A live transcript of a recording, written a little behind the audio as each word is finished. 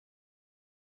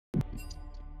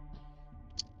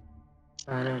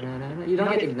You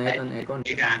don't get ignite on Econ.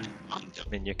 You can. I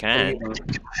mean, you can.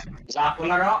 Zach,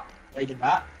 wala ro. Ay,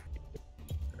 diba?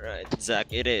 Right, Zack,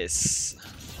 it is.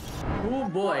 Oh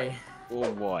boy.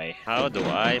 Oh boy, how do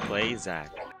I play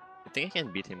Zack? I think I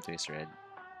can beat him to his red.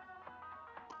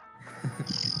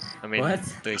 I mean, What?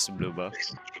 to his blue buff.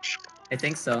 I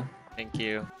think so. Thank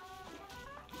you.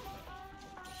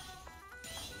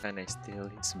 Can I steal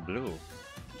his blue?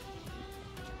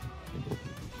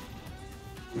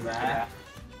 Diba?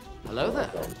 Hello there.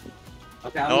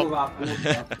 Okay, I'll move up.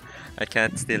 I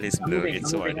can't steal his blue. moving,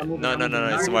 It's I'm moving, warded. I'm moving, No, I'm no, no, no.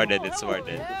 moving. It's warded. It's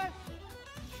warded.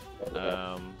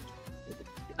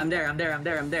 I'm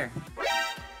there.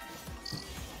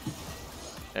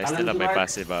 I still have my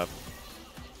passive up.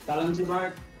 Talon si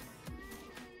Bart.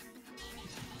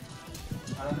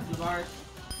 Talon si Bart.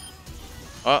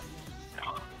 Oh!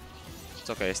 It's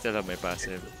okay. I still have my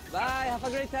passive. Bye. Have a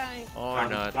great time. Or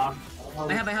not.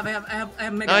 I have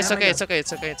mega. No, I it's have okay. mega. It's okay.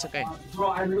 It's okay. It's okay.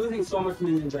 Bro, I'm losing so much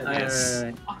minions right now. Yes.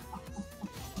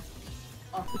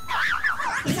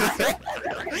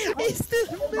 He still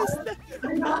missed it.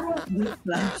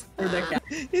 Flash for the cat.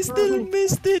 He still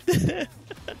missed it.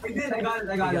 I did, I got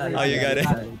it. Oh, you got it?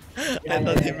 I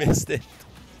thought he missed it.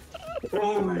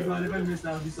 Oh my god, if I missed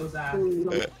that, I'd be so sad.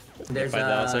 There's Lipad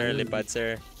daw, sir. Lipad,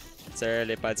 sir. Sir,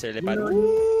 lipad, sir. Lipad. Nuno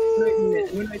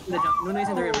is in the jump. Nuno is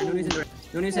in the river. Nuno is in the river.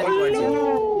 Nuno is heading towards you.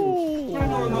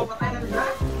 No, patay na nila.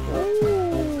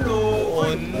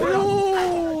 Oh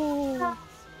no!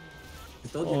 I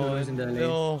told you Nuno is in the lane.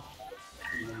 No.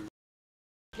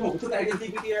 No, I can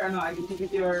TP your, I can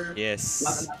TP your... Yes.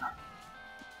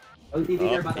 I'll TP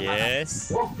your Oh, bata.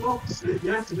 yes. Oh,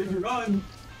 yes, then you run.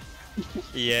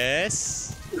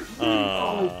 Yes.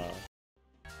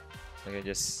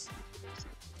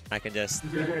 I can just.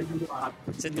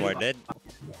 Is it warded?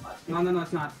 No,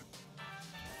 it's not.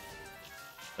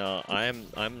 No,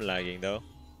 I'm lagging though.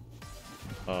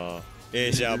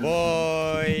 Asia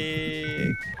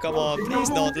boy. Come on, please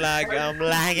don't lag. I'm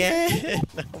lagging.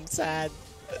 I'm sad.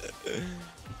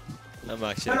 I'm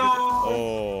actually.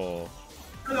 Oh.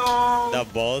 Hello! The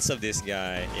balls of this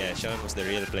guy. Yeah, show him who's the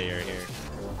real player here.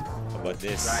 How about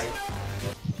this? Right.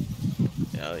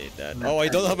 I'll eat that. Oh, I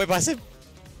don't have my passive.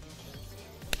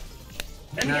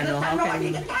 No, how can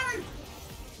we?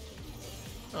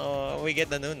 Oh, we get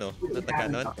the Nuno, not the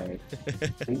cannon. Okay.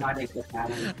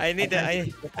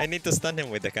 I need to stun him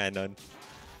with the cannon.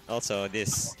 Also,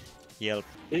 this help.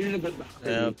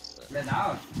 Help. Get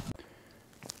out.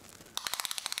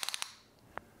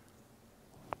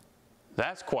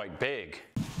 That's quite big.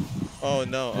 Oh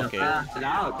no. Okay. Get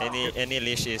out. Any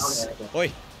leash is.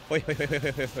 Oi! Oi! Oi! Oi! Oi!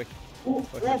 Oi! Oi!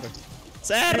 Oi! Oi!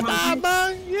 Sir,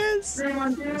 tabang! Yes!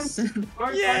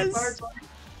 Yes!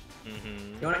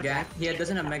 You wanna gank? He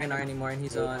doesn't have Mega Gnar anymore, and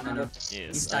he's on. Yes,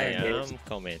 He's I tired. am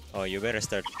coming. Oh, you better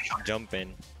start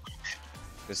jumping.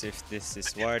 Because if this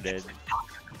is warded.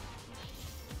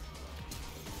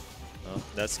 Oh,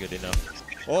 that's good enough.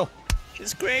 Oh!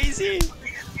 It's crazy!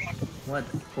 What?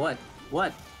 Wow!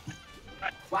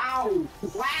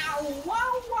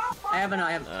 I have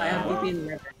TP in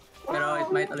red, pero it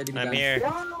might already be I'm gone. here.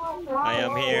 I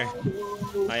am here.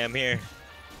 I am here.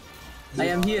 I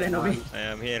am here, Enobi. I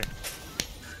am here.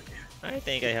 I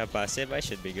think I have passive. I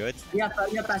should be good. You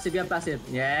have passive.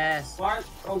 Yes. What?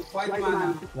 Oh, fight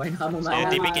man. Why not?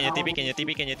 Can you TP? Can you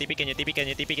TP? Can you TP? Can you TP? Can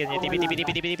you TP? Can you TP? Can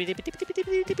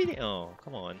you TP? TP? Oh,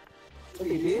 come on.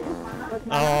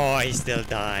 Oh, I still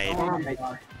died. Oh my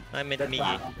god. I meant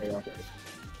Miggy.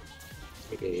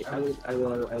 Okay, I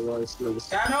will slow this.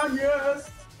 Cannon, yes!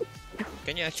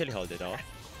 Can you actually hold it off?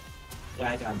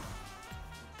 Yeah, I can.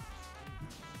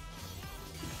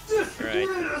 Right.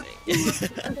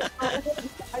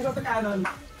 I got the cannon.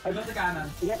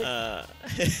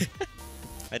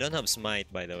 I don't have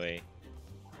smite, by the way.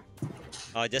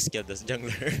 Oh, just kill this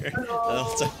jungler.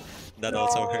 that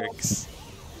also works.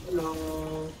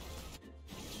 Hello.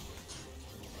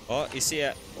 Oh, is he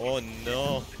a... Oh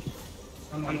no.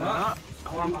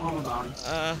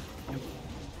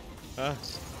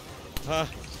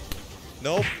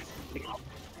 Nope.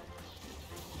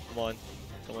 Come on,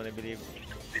 I believe.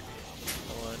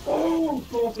 Come on. Oh,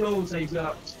 so close. I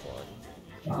got.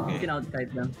 You Okay, can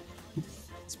outkite them.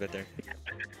 it's better.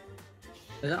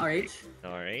 Is that RH?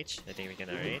 No RH. I think we can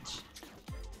RH.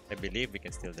 I believe we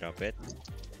can still drop it.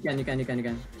 You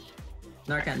can.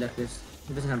 Nar can't left this.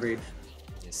 He doesn't have rage.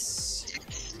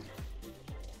 Yes.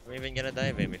 I'm even gonna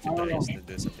dive him if he tries to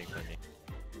do something funny.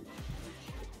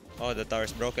 Oh, the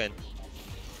tower's broken.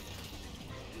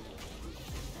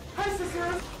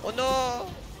 Oh no!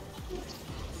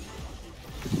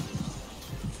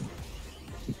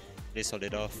 Please hold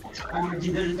it off. I'm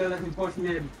digital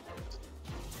enforcement.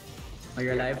 Are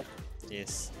you alive?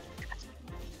 Yes.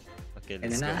 Okay, And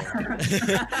let's then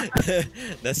go.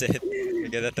 That's it. We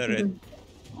get a turret.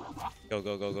 Go,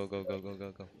 go, go, go, go, go, go,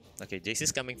 go, go. Okay, Jace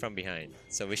is coming from behind,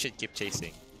 so we should keep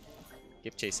chasing.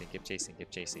 Keep chasing, keep chasing, keep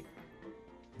chasing.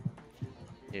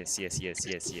 Yes, yes, yes,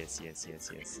 yes, yes, yes, yes,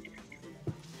 yes.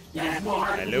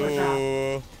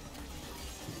 Hello.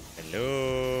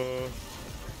 Hello.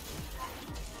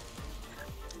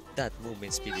 That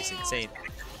movement speed is insane.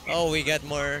 Oh, we got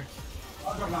more.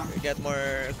 We got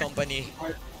more company.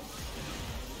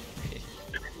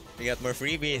 We got more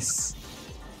freebies.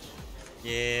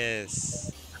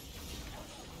 Yes.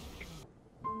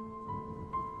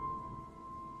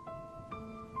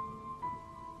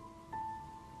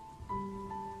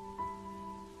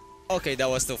 Okay, that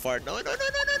was too far. No, no, no, no,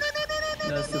 no, no, no, no, no.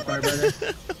 That was too far, brother.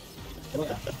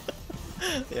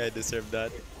 Yeah, I deserve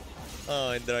that.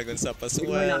 Oh, and Dragon Sap as I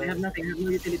well. have nothing. I have no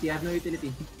utility. I have no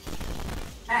utility.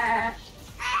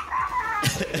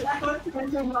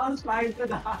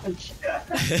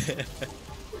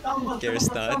 Care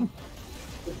stun.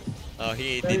 Oh,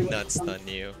 he did not stun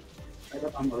you.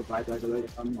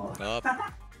 Oh,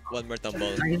 one more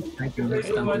tumble. I can do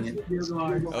something.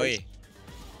 Oi.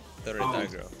 Turret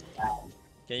aggro.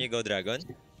 Can you go dragon?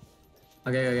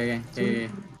 Okay.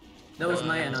 That was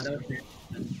my, that was my.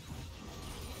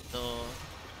 No.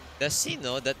 Does he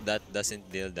know that that doesn't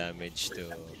deal damage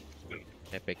to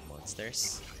epic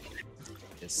monsters?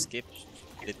 Just skip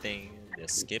splitting.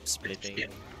 Just skip splitting.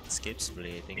 Skip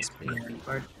splitting.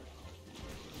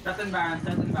 Set and Baron,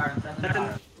 set and Baron, set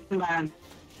and Baron.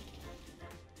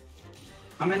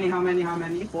 How many?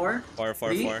 4? 4, 4,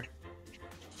 Three? 4.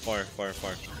 4, 4,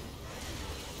 4.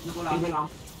 Ano lang?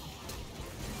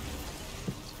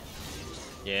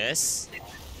 Yes.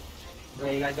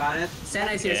 Okay, you guys got it?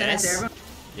 Senna is here. Senna is here.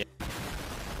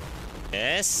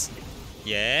 Yes.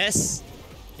 Yes.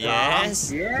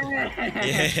 Yes. Yeah.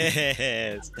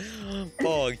 Yes.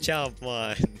 Pog champ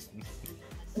man.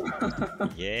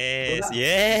 Yes.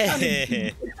 Yes.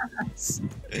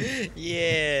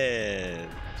 Yes.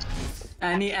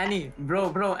 Annie.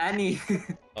 Bro, Annie.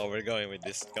 Oh, we're going with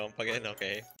this comp again.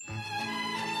 Okay.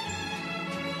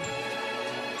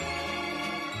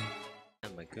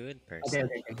 I'm a good person.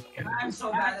 Okay. I'm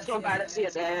so bad at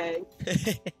CSA.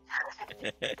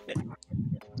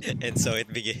 And so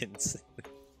it begins.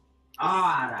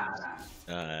 Ah,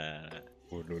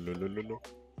 Oh, lo, lo, lo, lo, lo.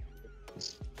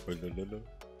 Oh, lo, lo, lo.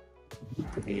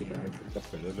 Oh,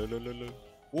 lo, lo, lo, lo.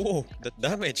 Whoa, that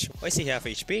damage. Why is he half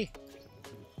HP?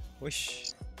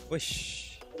 Wish.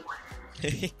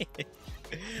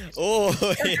 Oh,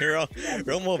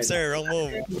 wrong move, sir. Wrong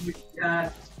move.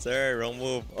 Sir, wrong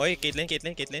move. Oy, Caitlyn.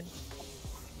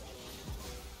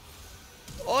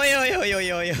 Oy.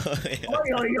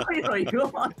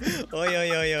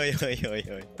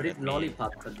 Oy. Put it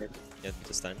lollipop for them. Yeah,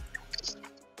 to stun.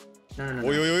 No.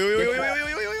 Oy.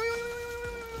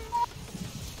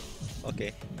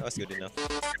 Okay, that was good enough.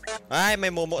 Ay, may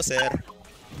Momo, sir.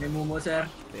 May Momo, sir.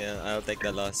 Yeah, I'll take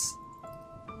the loss.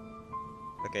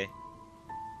 Okay.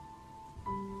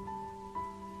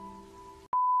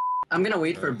 I'm gonna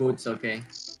wait for boots, okay?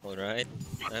 Alright.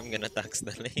 I'm gonna tax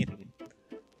the lane.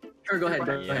 Sure, go ahead.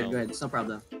 It's no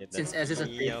problem. Get that- Since S is a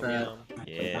safe, Yum.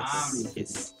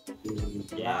 Yes.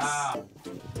 Wow.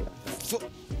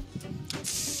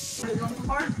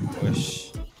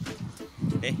 Push.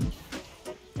 Hey.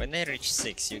 When I reach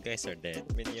 6, you guys are dead.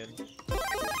 Minion.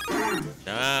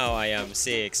 Now I am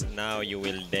 6. Now you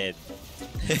will dead.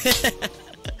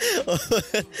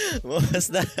 What was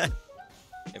that?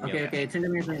 Okay.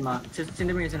 Tryndamere map. Just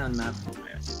Tryndamere on map.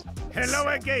 Hello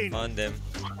again. On them.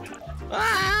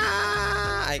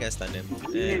 Ah! I can stun him.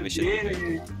 We should be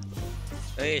good.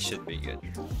 It should be good.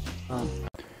 Oh.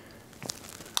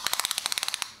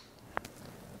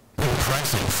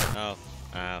 Impressive.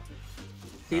 Ow.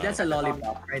 See, that's a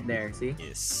lollipop right there. See?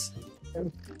 Yes.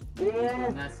 Oh,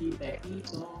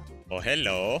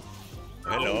 hello.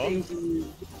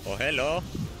 Oh, hello.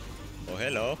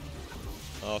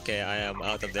 Okay, I am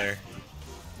out of there.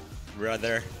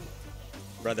 Brother,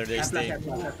 there's thing.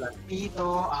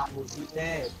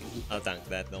 I'll tank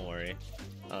that, don't worry.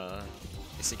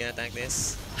 Is he gonna tank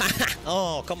this?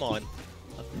 Oh, come on.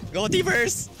 Go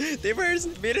T-Verse! T-Verse!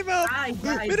 Beat him up! I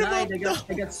Beat him up! died.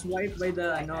 I got swiped by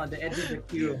the edge of the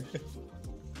queue.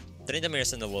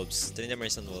 Tryndamere's on the wolves.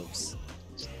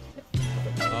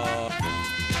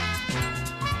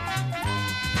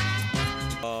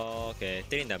 Oh, okay.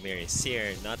 Tryndamere is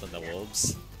here, not on the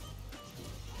wolves.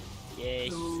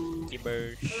 Yay!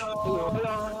 T-Verse.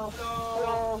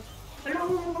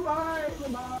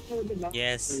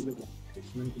 Yes.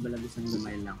 Nung balabisan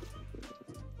gamay lang.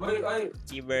 Oy!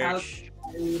 Keyberge.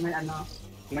 May ano,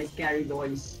 may scary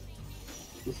boys.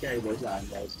 May scary boys lang,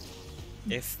 guys.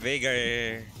 If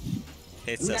Vigor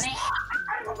hits us.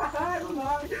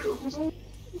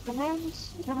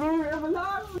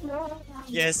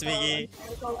 Yes, Miggy.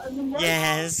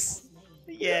 Yes.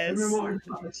 Yes.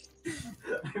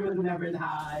 I will never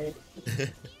die.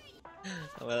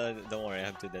 Well, don't worry, I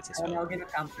have 2 deaths as Ako well.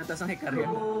 ginacamp na tapos ang hikarya.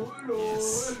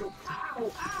 Yes.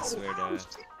 That's where the...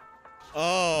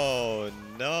 Oh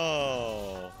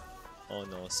no! Oh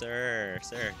no, sir.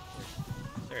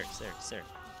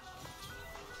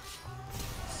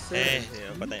 Eh,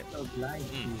 patay. So blind.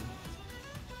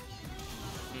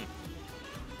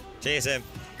 Chase him.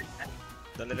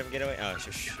 Don't let him get away. Oh,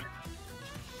 shush.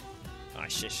 Ah,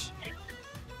 shush.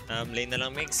 Lane na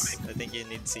lang, Mix. I think you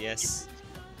need CS.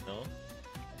 No?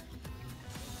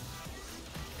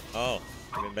 Oh,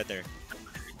 even better.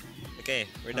 Okay,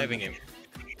 we're diving him.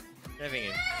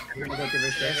 Diving him. We're gonna go to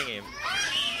reverse. Diving him.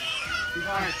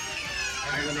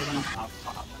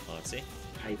 Oh, see?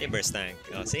 He burst tank.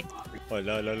 Oh, see? Oh,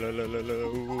 la.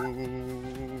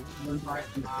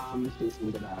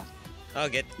 Oh,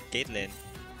 get Caitlyn.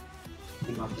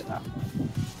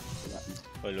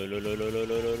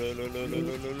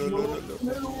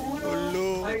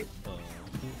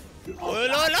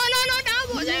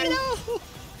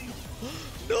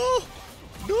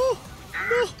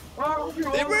 Oh, no!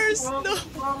 They burst! No!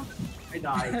 I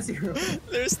died. Zero.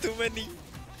 There's too many.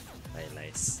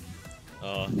 Highlights.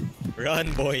 Oh,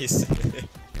 run, boys!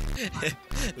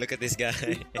 Look at this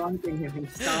guy. Taunting him.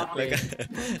 Stop Look it.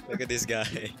 look at this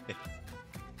guy.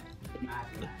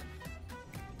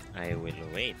 I will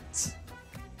wait.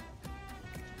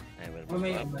 I will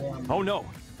move up. Oh no.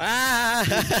 Ah!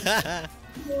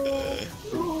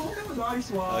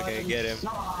 Nice one. Okay, get him.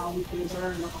 Nakakawit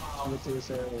to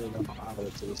sir.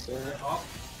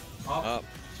 Up.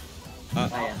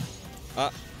 Ayan.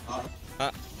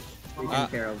 Taken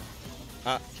care of.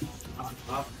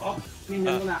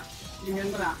 Tingnan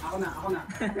mo na. Ako na.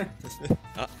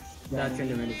 That's in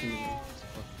the medicine.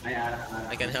 Ay, ara.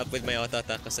 I can help with my auto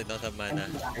attack because I don't have mana.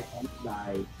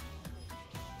 Die.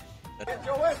 Get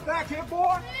your ass back here,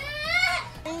 boy.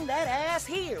 That ass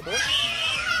here, boy.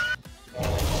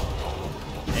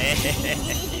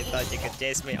 You thought you could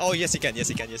chase me? Oh, yes you can.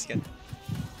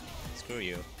 Screw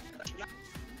you.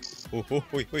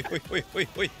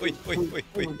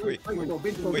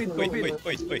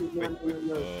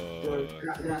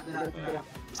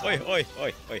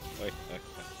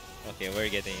 Okay, we're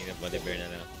getting the body burn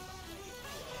now.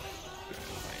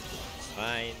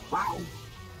 Fine.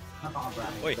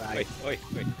 Uy,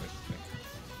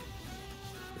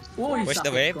 Push the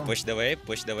sakit wave, ko.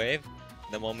 push the wave.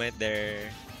 The moment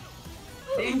they're...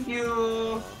 Thank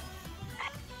you.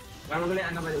 Wala ulit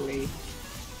ano by the way.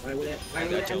 I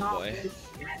got you, boy.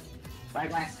 Bye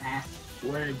ass.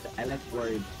 Word. I like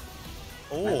word.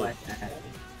 Oh, Ass.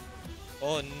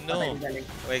 oh no. Patay yung galing.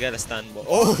 We got a stun ball.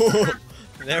 Oh,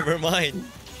 never mind.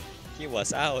 He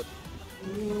was out.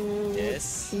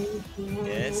 Yes.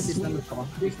 Yes. Disnalot ako.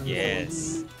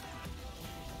 Yes.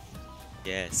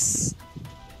 Yes.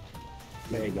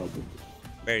 Very good.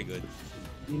 Very good.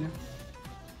 Hindi na.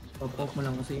 Pop-pop mo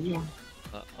lang ko sa inyo.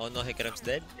 Oh no, Hikaram's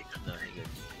dead? No, he good.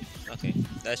 Okay,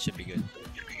 that should be good.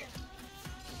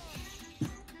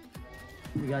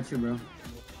 We got you, bro.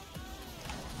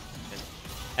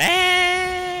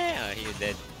 Eh! Oh, he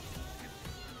dead.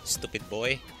 Stupid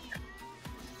boy.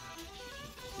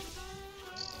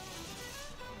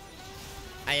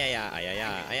 Ayaya.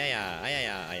 Alala.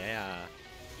 Ayaya.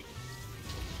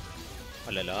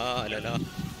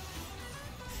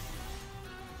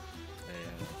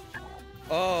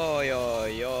 Oh, yo.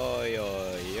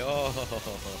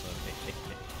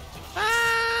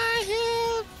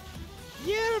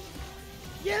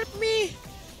 Help me!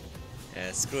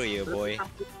 Screw you, boy.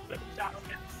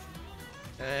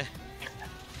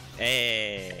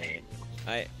 Hey,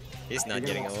 he's not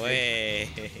getting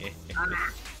away.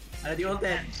 Ano di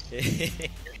ulted?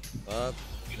 Well,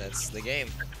 that's the game.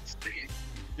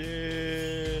 Yeah.